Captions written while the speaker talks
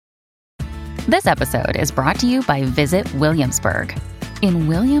This episode is brought to you by Visit Williamsburg. In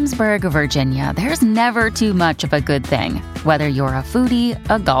Williamsburg, Virginia, there's never too much of a good thing. Whether you're a foodie,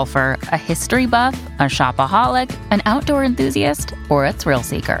 a golfer, a history buff, a shopaholic, an outdoor enthusiast, or a thrill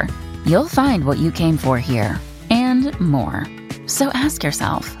seeker, you'll find what you came for here and more. So ask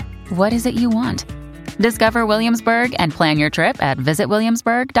yourself, what is it you want? Discover Williamsburg and plan your trip at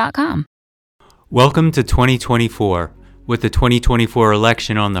visitwilliamsburg.com. Welcome to 2024. With the 2024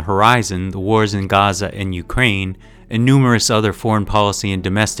 election on the horizon, the wars in Gaza and Ukraine, and numerous other foreign policy and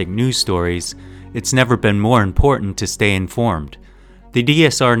domestic news stories, it's never been more important to stay informed. The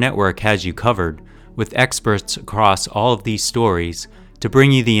DSR network has you covered, with experts across all of these stories, to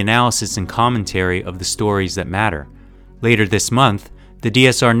bring you the analysis and commentary of the stories that matter. Later this month, the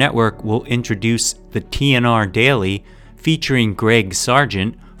DSR network will introduce the TNR Daily, featuring Greg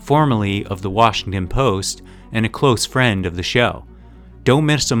Sargent, formerly of the Washington Post, and a close friend of the show. Don't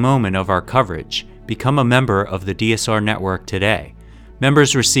miss a moment of our coverage. Become a member of the DSR network today.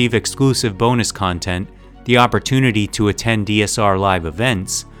 Members receive exclusive bonus content, the opportunity to attend DSR live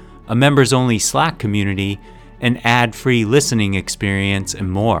events, a members-only Slack community, an ad-free listening experience, and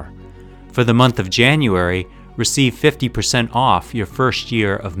more. For the month of January, receive 50% off your first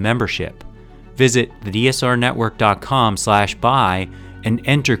year of membership. Visit thedsrnetwork.com/buy and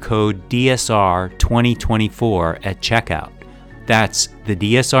enter code DSR2024 at checkout. That's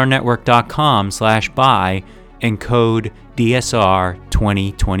thedsrnetwork.com/buy and code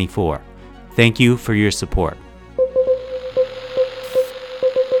DSR2024. Thank you for your support.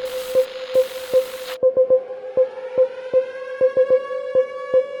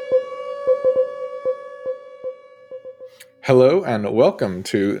 Hello and welcome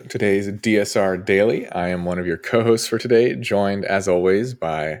to today's DSR Daily. I am one of your co-hosts for today, joined as always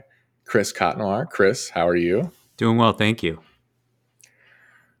by Chris Cotnoir. Chris, how are you? Doing well, thank you.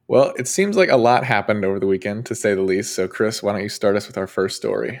 Well, it seems like a lot happened over the weekend, to say the least. So, Chris, why don't you start us with our first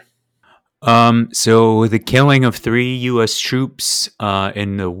story? So the killing of 3 U.S. troops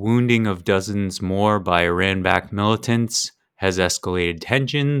and the wounding of dozens more by Iran-backed militants has escalated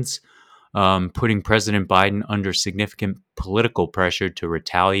tensions, putting President Biden under significant political pressure to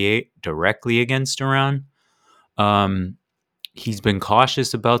retaliate directly against Iran. He's been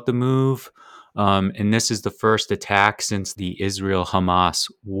cautious about the move, and this is the first attack since the Israel-Hamas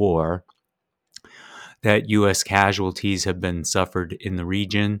war that U.S. casualties have been suffered in the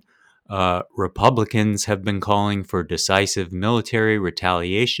region. Republicans have been calling for decisive military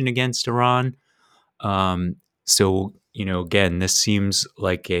retaliation against Iran. So, again, this seems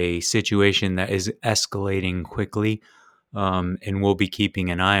like a situation that is escalating quickly, and we'll be keeping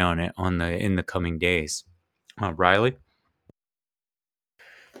an eye on it in the coming days. Riley?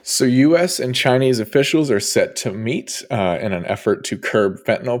 So, U.S. and Chinese officials are set to meet in an effort to curb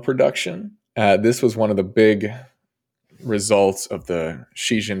fentanyl production. This was one of the big results of the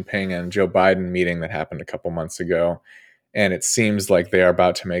Xi Jinping and Joe Biden meeting that happened a couple months ago. And it seems like they are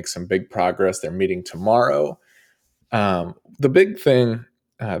about to make some big progress. They're meeting tomorrow. The big thing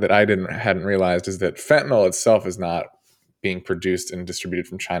that I hadn't realized is that fentanyl itself is not being produced and distributed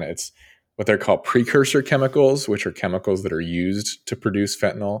from China. It's what they're called precursor chemicals, which are chemicals that are used to produce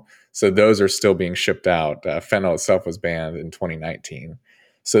fentanyl. So those are still being shipped out. Fentanyl itself was banned in 2019.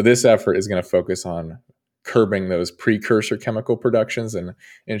 So this effort is going to focus on curbing those precursor chemical productions and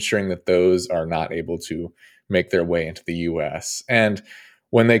ensuring that those are not able to make their way into the U.S. And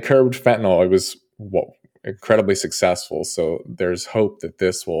when they curbed fentanyl, it was incredibly successful. So there's hope that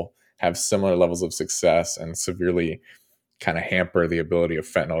this will have similar levels of success and severely kind of hamper the ability of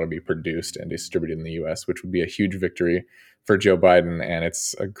fentanyl to be produced and distributed in the U.S., which would be a huge victory for Joe Biden. And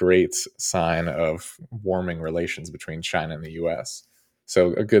it's a great sign of warming relations between China and the U.S.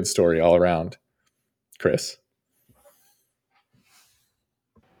 So a good story all around. Chris?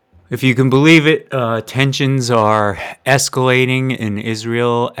 If you can believe it, tensions are escalating in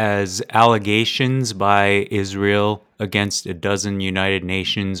Israel as allegations by Israel against a dozen United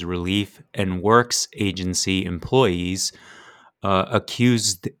Nations Relief and Works Agency employees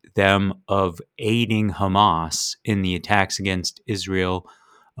accused them of aiding Hamas in the attacks against Israel,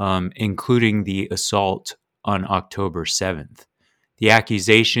 including the assault on October 7th. The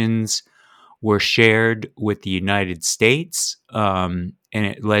accusations were shared with the United States, and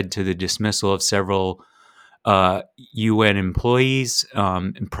it led to the dismissal of several UN employees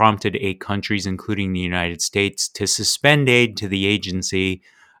and prompted 8 countries, including the United States, to suspend aid to the agency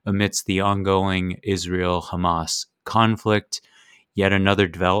amidst the ongoing Israel-Hamas conflict. Yet another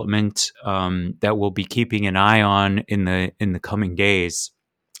development that we'll be keeping an eye on in the coming days.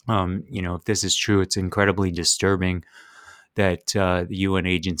 If this is true, it's incredibly disturbing that the UN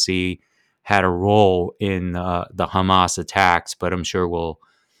agency had a role in the Hamas attacks, but I'm sure we'll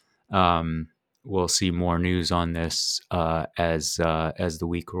see more news on this as the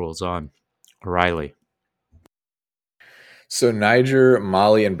week rolls on. Riley. So Niger,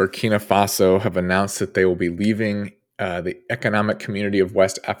 Mali, and Burkina Faso have announced that they will be leaving the Economic Community of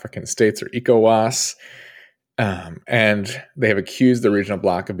West African States, or ECOWAS. And they have accused the regional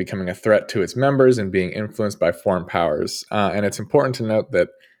bloc of becoming a threat to its members and being influenced by foreign powers. And it's important to note that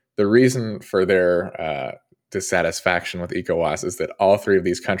the reason for their dissatisfaction with ECOWAS is that all three of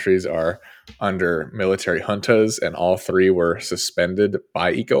these countries are under military juntas, and all three were suspended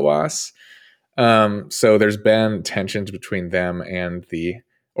by ECOWAS. So there's been tensions between them and the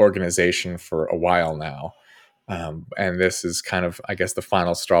organization for a while now. And this is kind of, I guess, the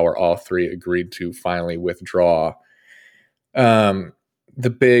final straw where all three agreed to finally withdraw. The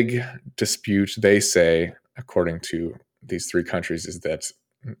big dispute, they say, according to these three countries, is that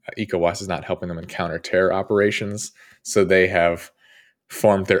ECOWAS is not helping them in counter-terror operations. So they have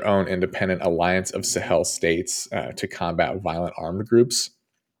formed their own independent alliance of Sahel states to combat violent armed groups.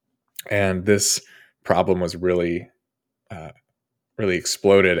 And this problem was really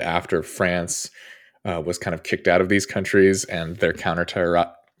exploded after France was kind of kicked out of these countries and their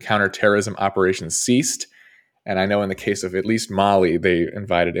counterterrorism operations ceased. And I know in the case of at least Mali, they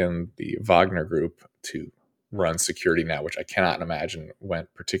invited in the Wagner group to run security now, which I cannot imagine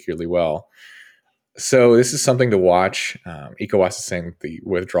went particularly well. So this is something to watch. ECOWAS is saying the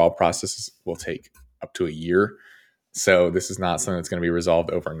withdrawal process will take up to a year. So this is not something that's going to be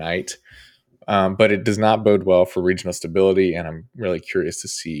resolved overnight. But it does not bode well for regional stability, and I'm really curious to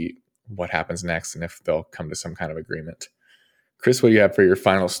see what happens next and if they'll come to some kind of agreement. Chris, what do you have for your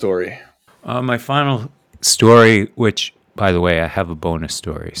final story? My final story, which, by the way, I have a bonus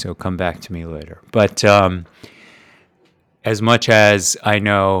story, so come back to me later. But as much as I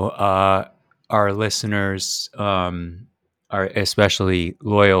know our listeners, our especially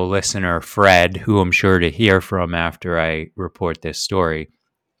loyal listener Fred, who I'm sure to hear from after I report this story,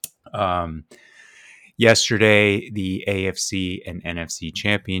 yesterday, the AFC and NFC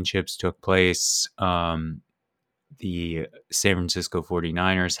championships took place. The San Francisco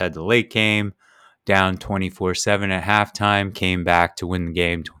 49ers had the late game, down 24-7 at halftime, came back to win the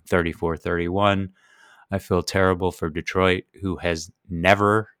game 34-31. I feel terrible for Detroit, who has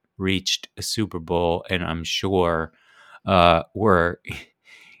never reached a Super Bowl, and I'm sure were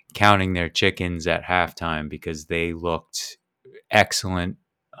counting their chickens at halftime because they looked excellent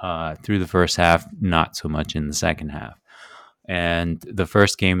through the first half, not so much in the second half. And the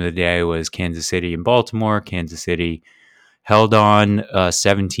first game of the day was Kansas City and Baltimore. Kansas City held on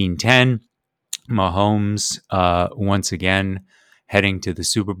 17-10. Mahomes once again heading to the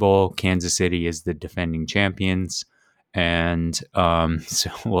Super Bowl. Kansas City is the defending champions. And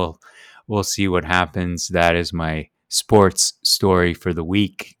so we'll see what happens. That is my sports story for the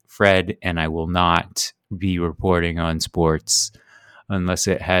week, Fred, and I will not be reporting on sports unless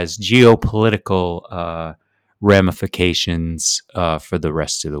it has geopolitical ramifications for the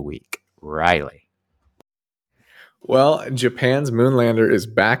rest of the week. Riley. Well, Japan's moonlander is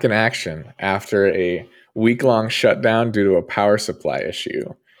back in action after a week-long shutdown due to a power supply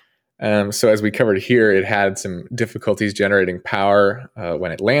issue. So as we covered here, it had some difficulties generating power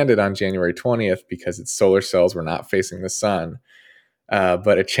when it landed on January 20th because its solar cells were not facing the sun.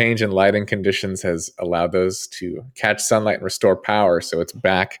 But a change in lighting conditions has allowed those to catch sunlight and restore power. So it's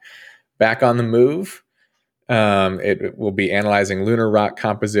back on the move. It will be analyzing lunar rock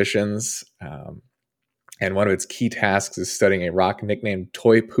compositions. And one of its key tasks is studying a rock nicknamed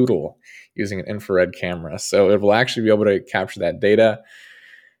Toy Poodle using an infrared camera. So it will actually be able to capture that data.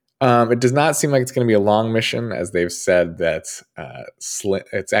 It does not seem like it's going to be a long mission, as they've said that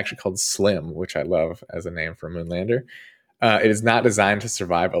it's actually called SLIM, which I love as a name for a moonlander. It is not designed to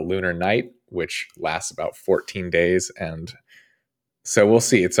survive a lunar night, which lasts about 14 days. And so we'll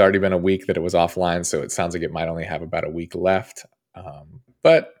see. It's already been a week that it was offline, so it sounds like it might only have about a week left.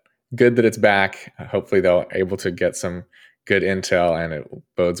 But good that it's back. Hopefully they'll able to get some good intel, and it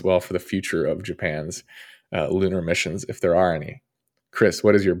bodes well for the future of Japan's lunar missions, if there are any. Chris,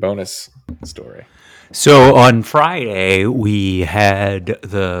 what is your bonus story? So on Friday, we had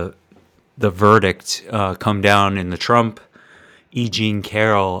the verdict come down in the Trump E. Jean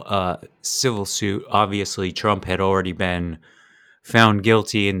Carroll civil suit. Obviously, Trump had already been found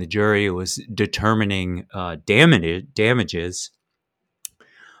guilty, and the jury was determining damages.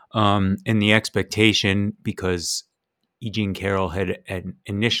 And the expectation, because E. Jean Carroll had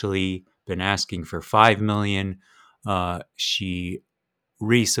initially been asking for $5 million, she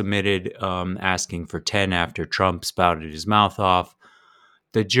resubmitted asking for 10 after Trump spouted his mouth off.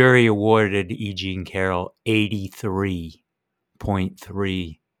 the jury awarded E. Jean Carroll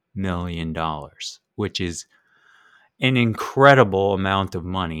 $83.3 million, which is an incredible amount of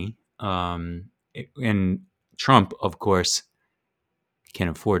money. And Trump, of course, can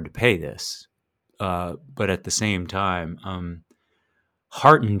afford to pay this. But at the same time,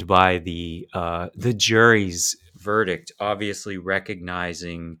 heartened by the jury's verdict, obviously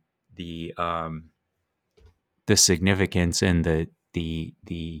recognizing the significance and the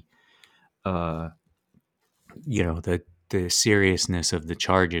the seriousness of the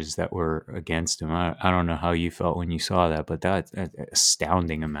charges that were against him. I don't know how you felt when you saw that, but that's an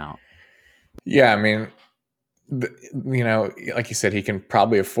astounding amount. Yeah, I mean, like you said, he can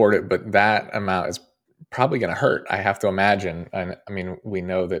probably afford it, but that amount is probably going to hurt, I have to imagine. And I mean, we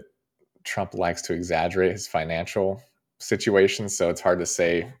know that Trump likes to exaggerate his financial situation, so it's hard to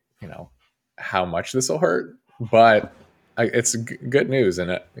say, how much this will hurt. But it's good news,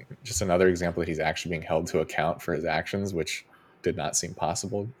 and just another example that he's actually being held to account for his actions, which did not seem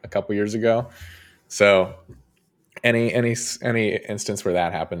possible a couple years ago. So any instance where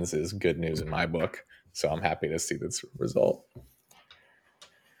that happens is good news in my book. So I'm happy to see this result.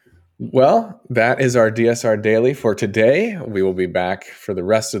 Well, that is our DSR Daily for today. We will be back for the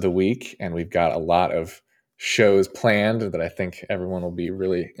rest of the week, and we've got a lot of shows planned that I think everyone will be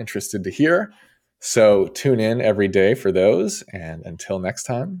really interested to hear. So tune in every day for those. And until next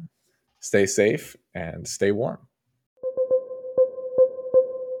time, stay safe and stay warm.